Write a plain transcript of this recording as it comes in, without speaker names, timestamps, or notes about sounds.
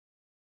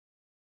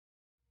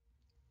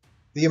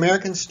The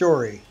American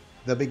Story,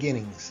 The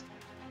Beginnings,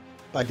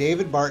 by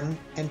David Barton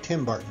and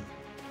Tim Barton,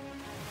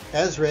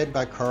 as read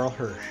by Karl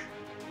Hirsch.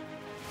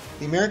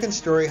 The American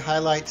Story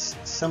highlights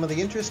some of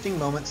the interesting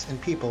moments and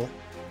people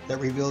that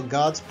reveal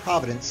God's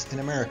providence in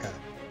America.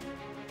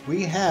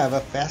 We have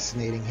a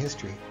fascinating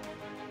history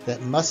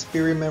that must be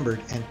remembered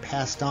and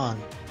passed on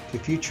to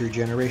future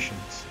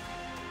generations.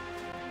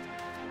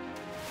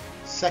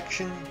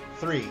 Section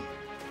 3,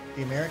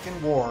 The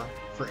American War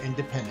for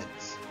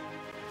Independence.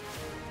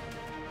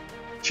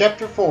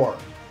 Chapter 4,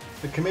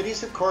 The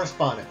Committees of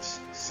Correspondence,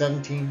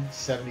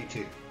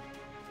 1772.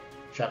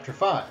 Chapter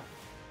 5,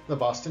 The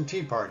Boston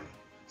Tea Party,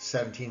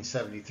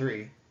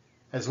 1773,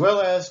 as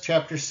well as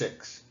Chapter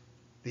 6,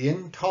 The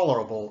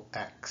Intolerable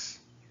Acts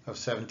of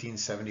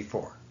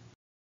 1774.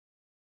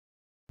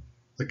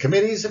 The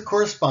Committees of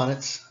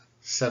Correspondence,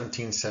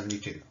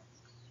 1772.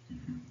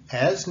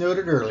 As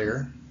noted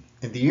earlier,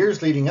 in the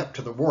years leading up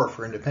to the War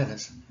for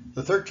Independence,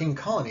 the 13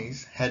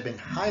 colonies had been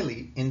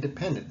highly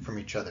independent from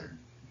each other.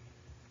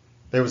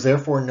 There was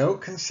therefore no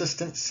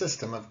consistent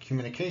system of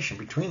communication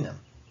between them.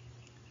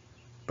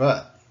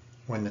 But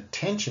when the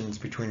tensions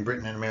between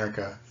Britain and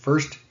America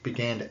first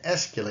began to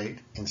escalate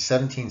in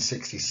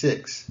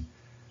 1766,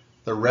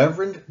 the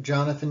Reverend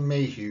Jonathan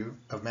Mayhew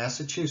of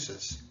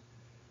Massachusetts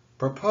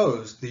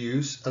proposed the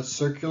use of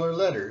circular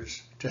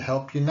letters to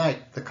help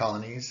unite the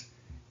colonies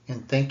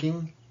in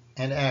thinking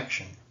and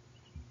action.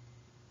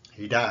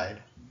 He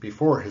died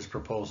before his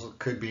proposal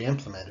could be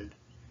implemented,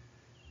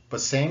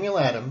 but Samuel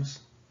Adams,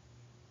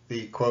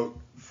 the, quote,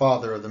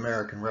 father of the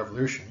American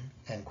Revolution,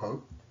 end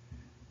quote,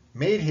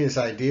 made his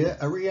idea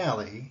a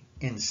reality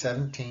in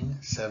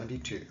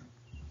 1772.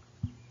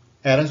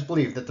 Adams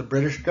believed that the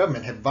British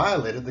government had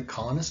violated the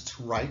colonists'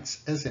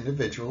 rights as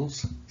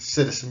individuals,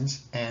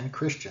 citizens, and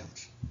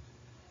Christians.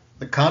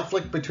 The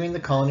conflict between the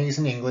colonies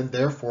and England,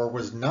 therefore,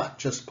 was not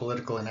just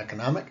political and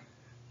economic,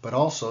 but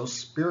also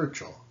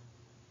spiritual.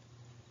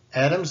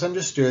 Adams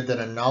understood that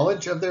a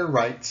knowledge of their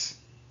rights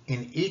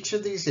in each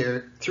of these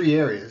three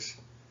areas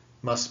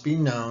must be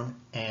known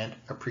and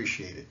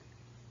appreciated.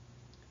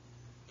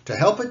 To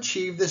help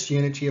achieve this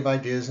unity of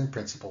ideas and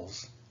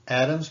principles,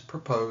 Adams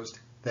proposed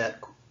that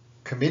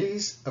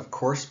committees of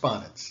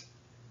correspondence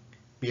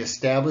be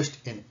established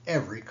in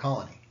every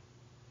colony.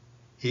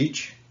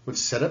 Each would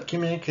set up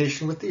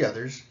communication with the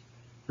others,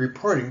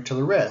 reporting to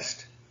the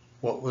rest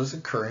what was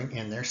occurring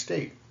in their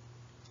state.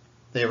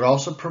 They would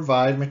also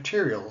provide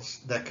materials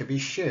that could be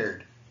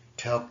shared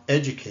to help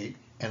educate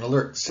and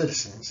alert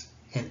citizens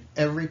in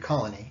every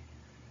colony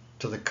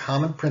to the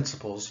common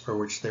principles for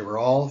which they were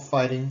all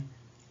fighting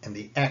and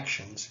the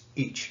actions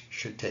each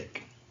should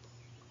take.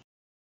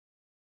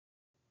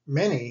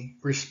 Many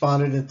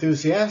responded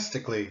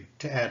enthusiastically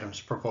to Adams'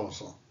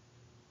 proposal.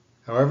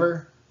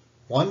 However,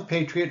 one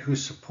patriot who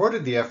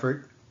supported the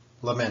effort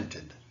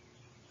lamented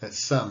that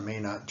some may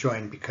not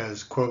join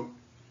because, quote,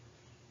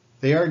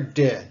 they are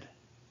dead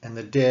and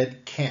the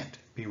dead can't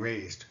be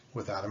raised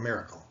without a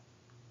miracle,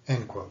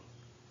 end quote.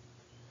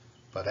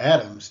 But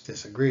Adams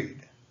disagreed,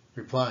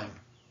 replying,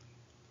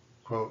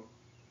 quote,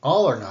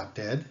 all are not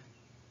dead,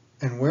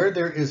 and where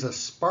there is a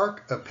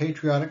spark of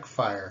patriotic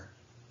fire,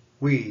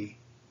 we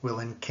will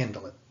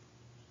enkindle it,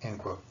 end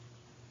quote.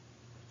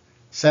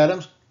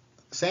 Sam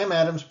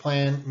Adams'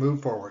 plan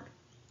moved forward,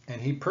 and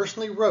he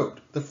personally wrote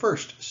the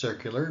first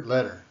circular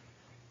letter.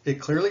 It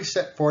clearly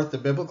set forth the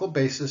biblical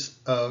basis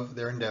of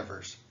their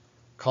endeavors,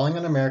 calling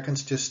on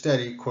Americans to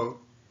study,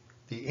 quote,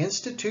 the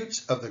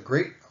institutes of the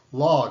great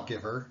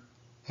lawgiver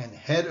and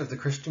head of the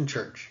Christian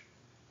church,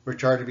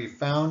 which are to be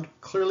found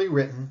clearly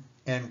written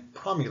and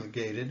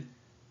promulgated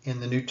in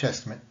the New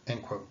Testament,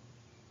 end quote.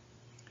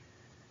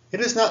 It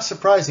is not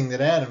surprising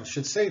that Adams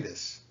should say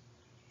this,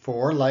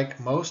 for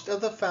like most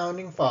of the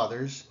founding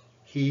fathers,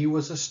 he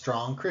was a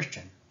strong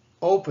Christian,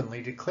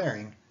 openly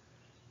declaring,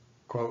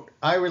 quote,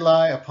 I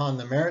rely upon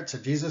the merits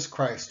of Jesus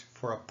Christ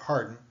for a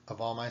pardon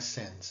of all my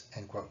sins,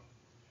 end quote.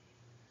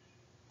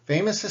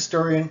 Famous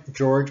historian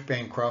George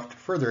Bancroft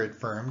further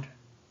affirmed,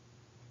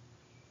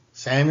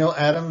 Samuel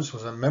Adams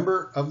was a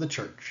member of the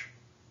church.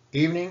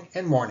 Evening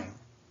and morning,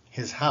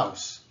 his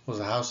house was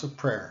a house of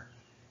prayer,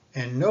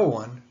 and no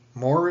one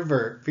more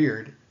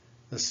revered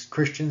the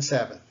Christian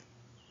Sabbath.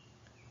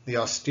 The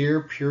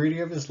austere purity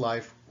of his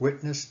life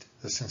witnessed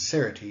the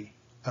sincerity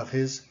of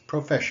his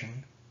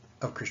profession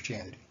of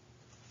Christianity.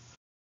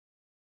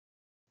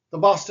 The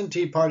Boston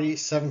Tea Party,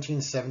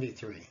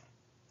 1773.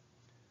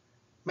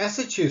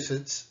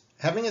 Massachusetts,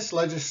 having its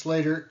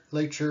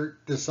legislature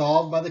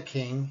dissolved by the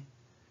king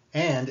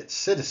and its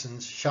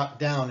citizens shot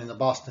down in the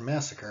Boston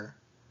Massacre,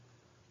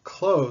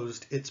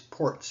 closed its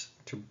ports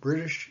to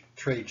British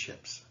trade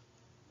ships.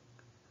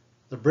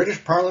 The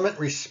British Parliament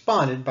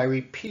responded by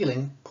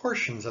repealing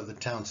portions of the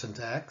Townshend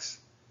Acts,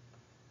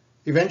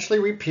 eventually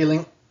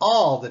repealing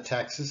all the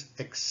taxes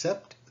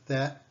except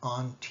that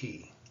on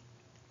tea,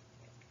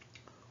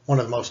 one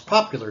of the most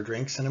popular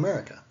drinks in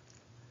America.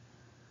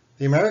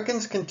 The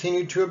Americans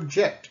continued to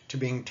object to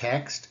being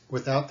taxed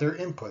without their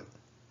input,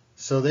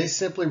 so they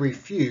simply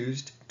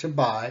refused to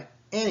buy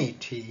any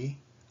tea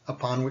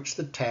upon which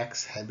the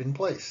tax had been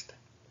placed.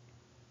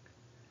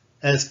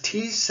 As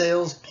tea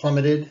sales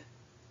plummeted,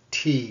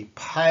 tea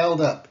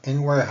piled up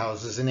in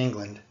warehouses in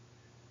England.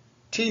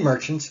 Tea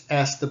merchants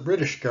asked the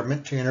British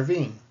government to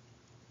intervene.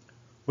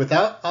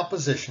 Without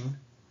opposition,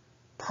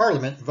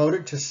 Parliament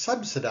voted to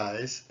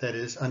subsidize, that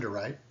is,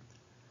 underwrite,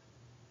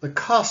 the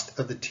cost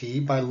of the tea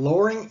by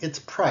lowering its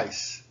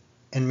price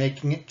and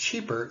making it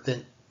cheaper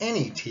than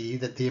any tea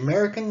that the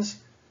Americans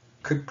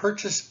could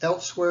purchase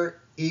elsewhere,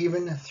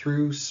 even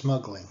through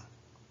smuggling.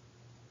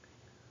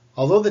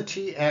 Although the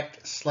Tea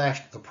Act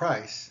slashed the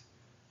price,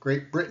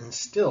 Great Britain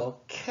still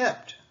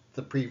kept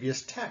the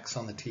previous tax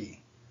on the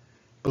tea,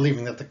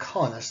 believing that the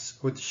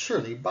colonists would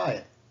surely buy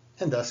it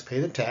and thus pay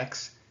the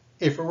tax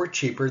if it were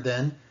cheaper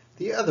than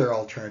the other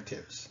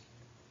alternatives.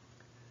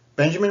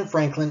 Benjamin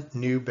Franklin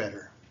knew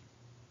better.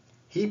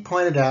 He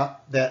pointed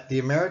out that the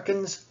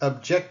Americans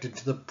objected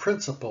to the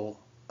principle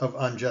of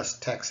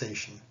unjust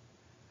taxation,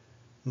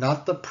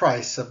 not the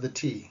price of the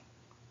tea.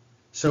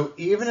 So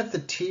even if the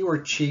tea were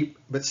cheap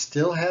but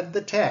still had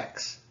the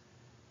tax,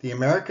 the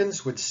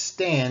Americans would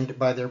stand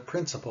by their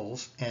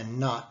principles and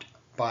not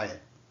buy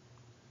it.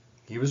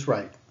 He was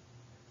right.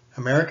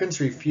 Americans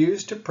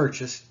refused to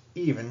purchase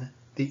even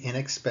the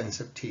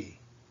inexpensive tea.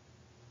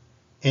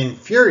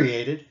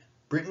 Infuriated,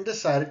 Britain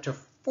decided to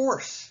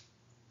force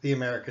the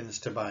Americans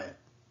to buy it.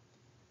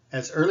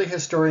 As early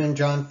historian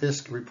John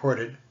Fiske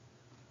reported,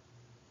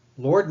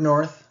 Lord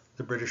North,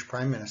 the British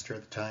Prime Minister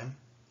at the time,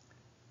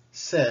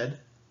 said,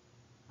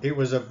 "It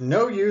was of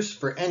no use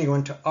for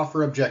anyone to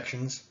offer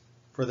objections,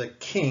 for the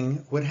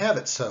king would have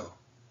it so."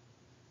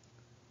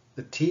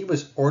 The tea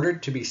was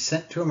ordered to be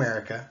sent to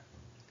America.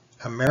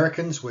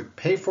 Americans would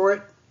pay for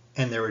it,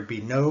 and there would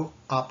be no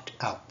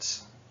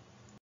opt-outs.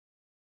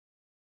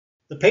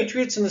 The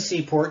patriots in the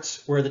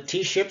seaports where the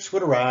tea ships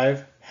would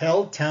arrive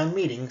held town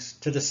meetings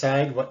to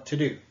decide what to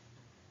do.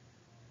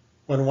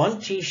 When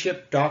one tea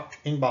ship docked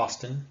in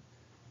Boston,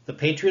 the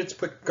patriots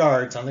put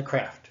guards on the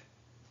craft.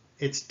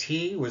 Its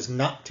tea was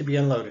not to be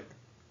unloaded.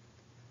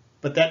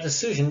 But that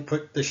decision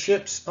put the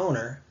ship's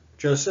owner,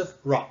 Joseph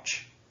Roch,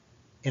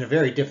 in a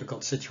very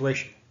difficult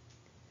situation.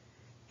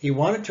 He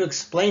wanted to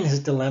explain his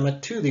dilemma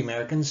to the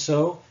Americans,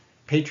 so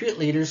Patriot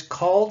leaders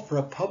called for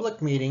a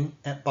public meeting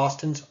at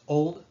Boston's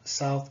Old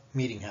South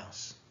Meeting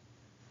House.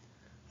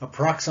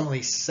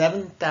 Approximately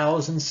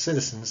 7,000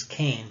 citizens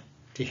came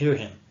to hear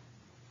him.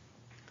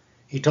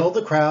 He told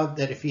the crowd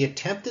that if he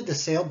attempted to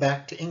sail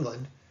back to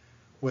England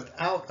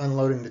without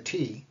unloading the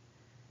tea,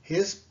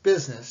 his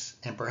business,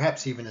 and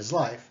perhaps even his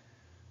life,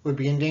 would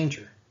be in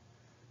danger,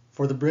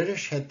 for the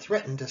British had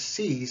threatened to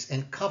seize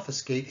and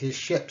confiscate his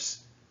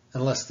ships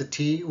unless the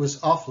tea was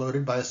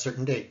offloaded by a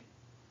certain date.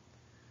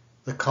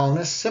 The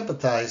colonists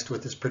sympathized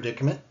with his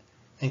predicament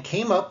and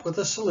came up with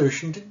a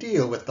solution to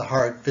deal with the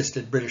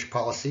hard-fisted British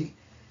policy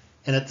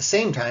and at the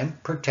same time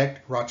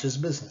protect Roch's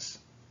business.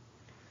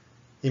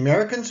 The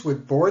Americans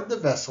would board the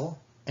vessel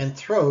and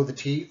throw the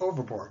tea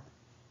overboard.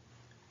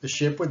 The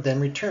ship would then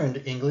return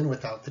to England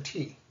without the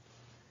tea.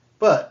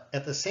 But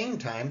at the same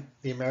time,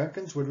 the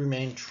Americans would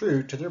remain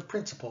true to their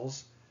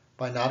principles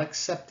by not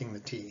accepting the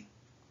tea.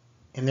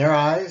 In their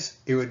eyes,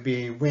 it would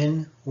be a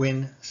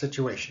win-win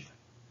situation.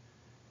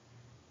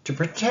 To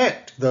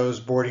protect those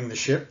boarding the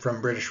ship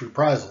from British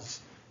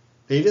reprisals,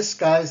 they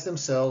disguised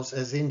themselves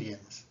as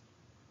Indians.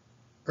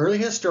 Early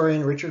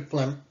historian Richard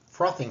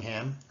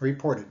Frothingham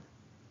reported,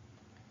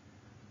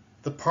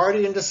 "The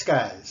party in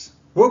disguise,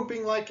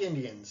 whooping like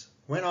Indians,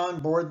 went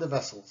on board the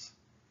vessels,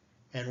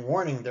 and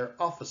warning their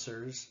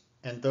officers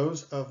and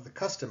those of the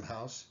custom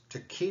house to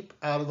keep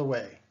out of the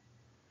way,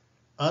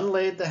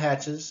 unlaid the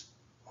hatches,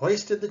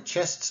 hoisted the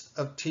chests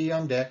of tea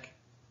on deck,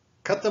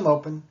 cut them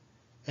open,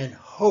 and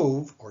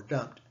hove, or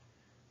dumped,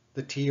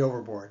 the tea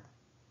overboard.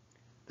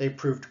 They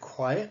proved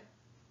quiet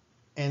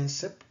and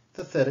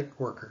sympathetic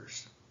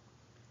workers.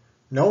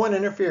 No one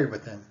interfered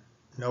with them.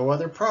 No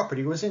other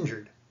property was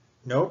injured.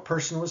 No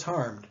person was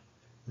harmed.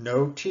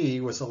 No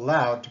tea was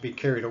allowed to be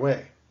carried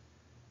away.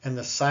 And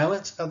the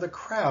silence of the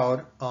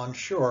crowd on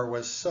shore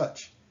was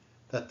such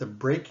that the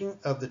breaking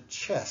of the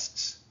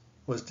chests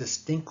was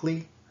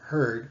distinctly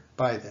heard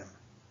by them."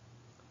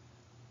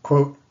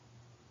 Quote,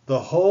 "The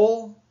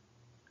whole,"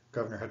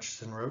 Governor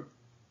Hutchinson wrote,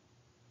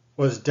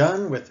 "was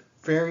done with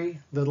very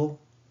little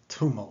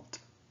tumult."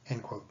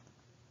 End quote.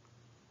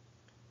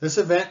 This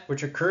event,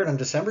 which occurred on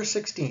December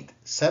 16,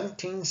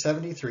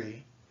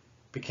 1773,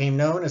 became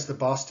known as the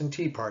Boston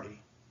Tea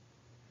Party.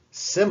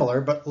 Similar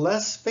but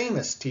less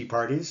famous tea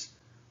parties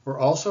were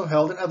also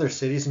held in other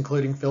cities,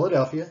 including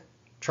Philadelphia,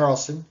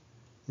 Charleston,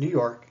 New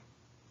York,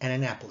 and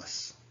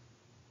Annapolis.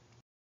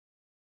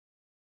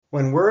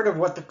 When word of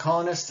what the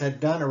colonists had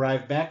done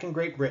arrived back in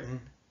Great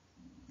Britain,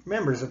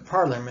 members of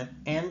Parliament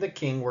and the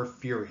king were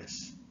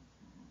furious.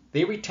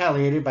 They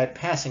retaliated by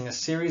passing a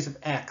series of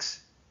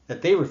acts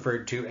that they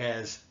referred to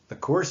as the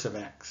coercive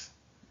acts,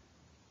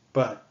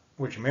 but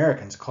which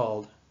Americans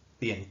called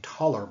the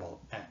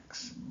intolerable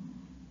acts.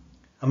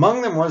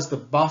 Among them was the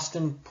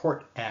Boston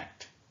Port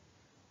Act,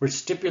 which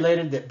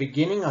stipulated that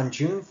beginning on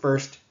June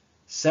 1st,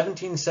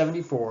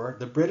 1774,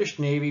 the British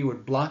Navy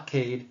would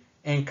blockade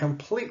and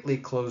completely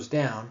close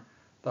down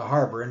the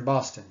harbor in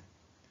Boston,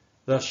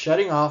 thus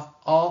shutting off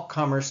all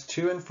commerce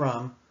to and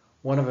from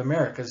one of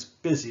America's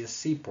busiest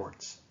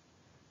seaports.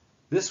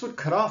 This would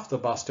cut off the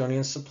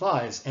Bostonian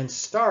supplies and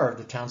starve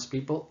the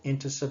townspeople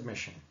into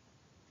submission.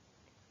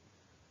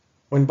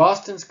 When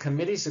Boston's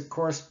committees of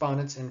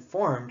correspondence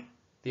informed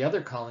the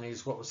other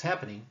colonies what was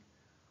happening,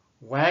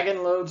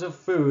 wagon loads of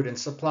food and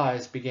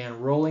supplies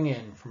began rolling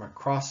in from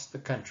across the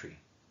country.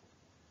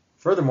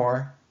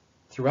 Furthermore,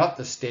 throughout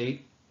the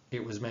state,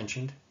 it was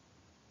mentioned,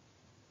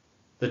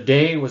 the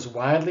day was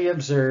widely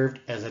observed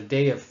as a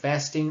day of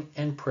fasting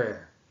and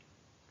prayer.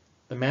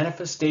 The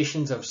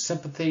manifestations of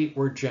sympathy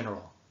were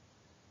general.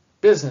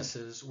 Business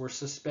was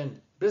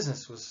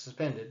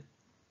suspended,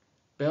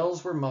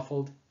 bells were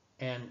muffled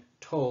and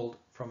tolled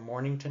from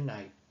morning to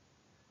night.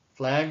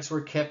 Flags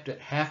were kept at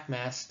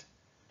half-mast,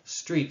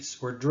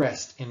 streets were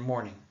dressed in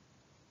mourning.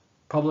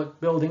 Public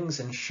buildings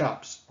and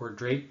shops were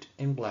draped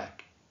in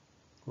black.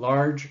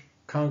 Large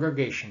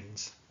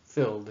congregations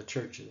filled the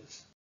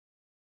churches.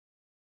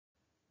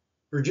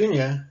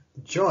 Virginia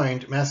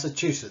joined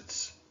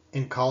Massachusetts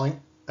in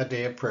calling a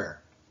day of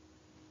prayer.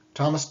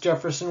 Thomas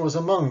Jefferson was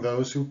among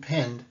those who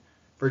penned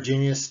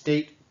Virginia's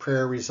state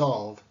prayer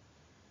resolve,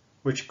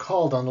 which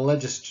called on the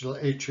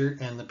legislature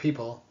and the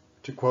people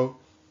to, quote,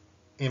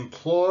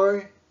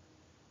 implore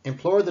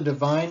the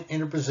divine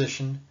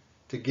interposition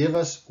to give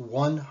us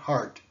one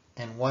heart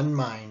and one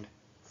mind,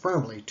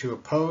 firmly to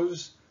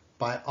oppose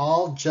by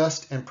all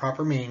just and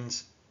proper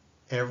means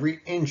every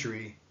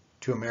injury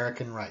to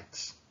American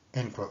rights,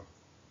 end quote.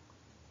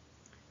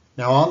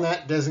 Now on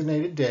that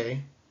designated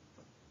day,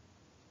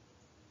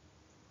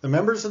 the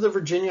members of the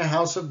Virginia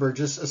House of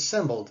Burgess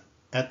assembled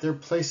at their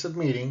place of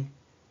meeting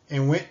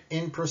and went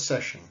in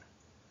procession,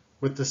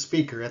 with the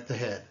speaker at the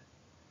head,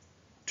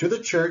 to the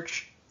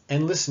church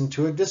and listened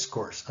to a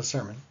discourse, a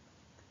sermon.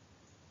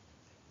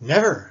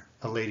 Never,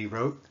 a lady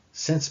wrote,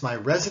 since my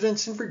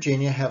residence in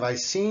Virginia have I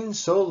seen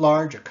so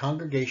large a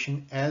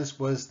congregation as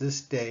was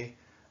this day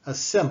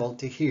assembled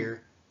to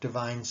hear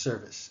divine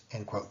service,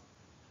 end quote.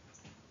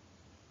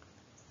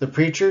 The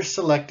preacher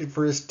selected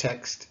for his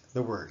text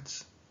the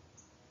words,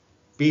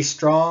 be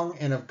strong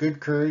and of good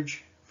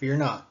courage, fear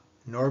not,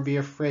 nor be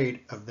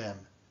afraid of them.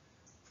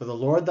 For the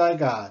Lord thy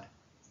God,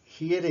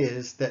 he it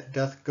is that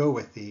doth go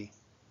with thee.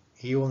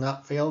 He will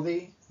not fail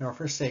thee, nor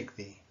forsake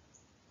thee.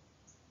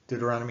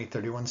 Deuteronomy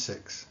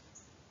 31:6.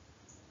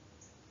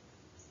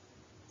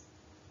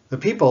 The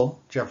people,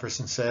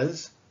 Jefferson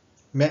says,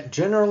 met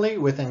generally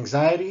with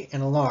anxiety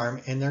and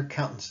alarm in their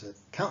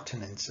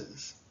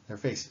countenances, their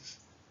faces.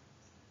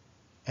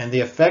 And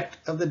the effect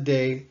of the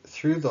day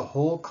through the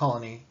whole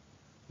colony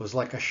was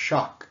like a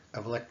shock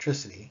of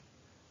electricity,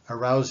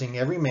 arousing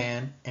every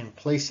man and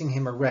placing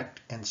him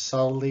erect and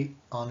solidly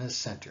on his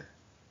center,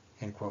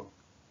 end quote.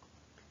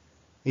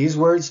 These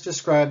words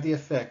describe the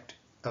effect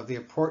of the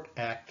Apport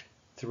Act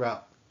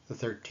throughout the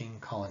 13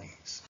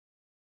 colonies.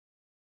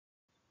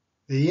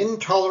 The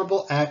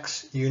intolerable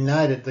acts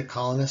united the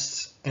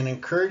colonists and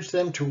encouraged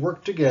them to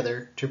work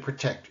together to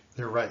protect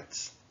their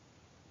rights.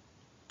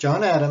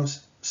 John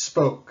Adams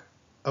spoke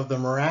of the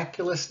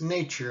miraculous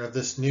nature of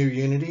this new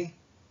unity,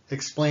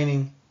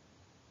 explaining,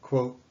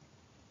 quote,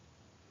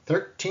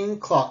 13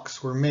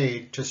 clocks were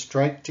made to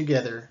strike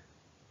together,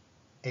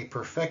 a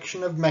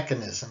perfection of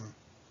mechanism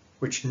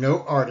which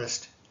no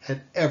artist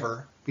had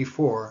ever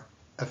before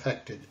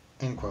effected,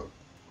 end quote.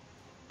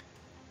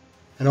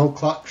 An old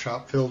clock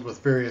shop filled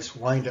with various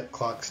wind-up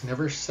clocks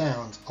never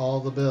sounds all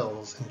the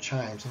bells and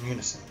chimes in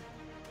unison,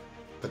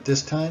 but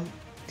this time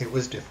it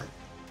was different.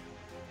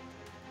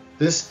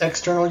 This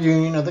external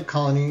union of the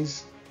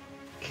colonies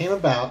came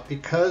about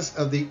because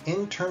of the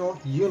internal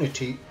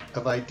unity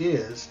of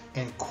ideas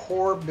and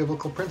core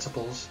biblical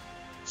principles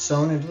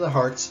sown into the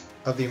hearts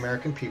of the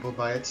American people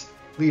by its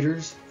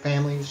leaders,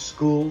 families,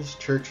 schools,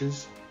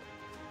 churches.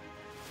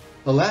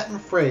 The Latin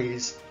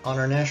phrase on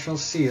our national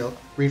seal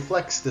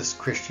reflects this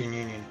Christian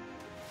union,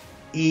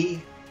 e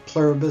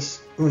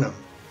pluribus unum,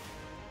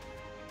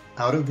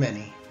 out of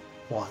many,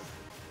 one.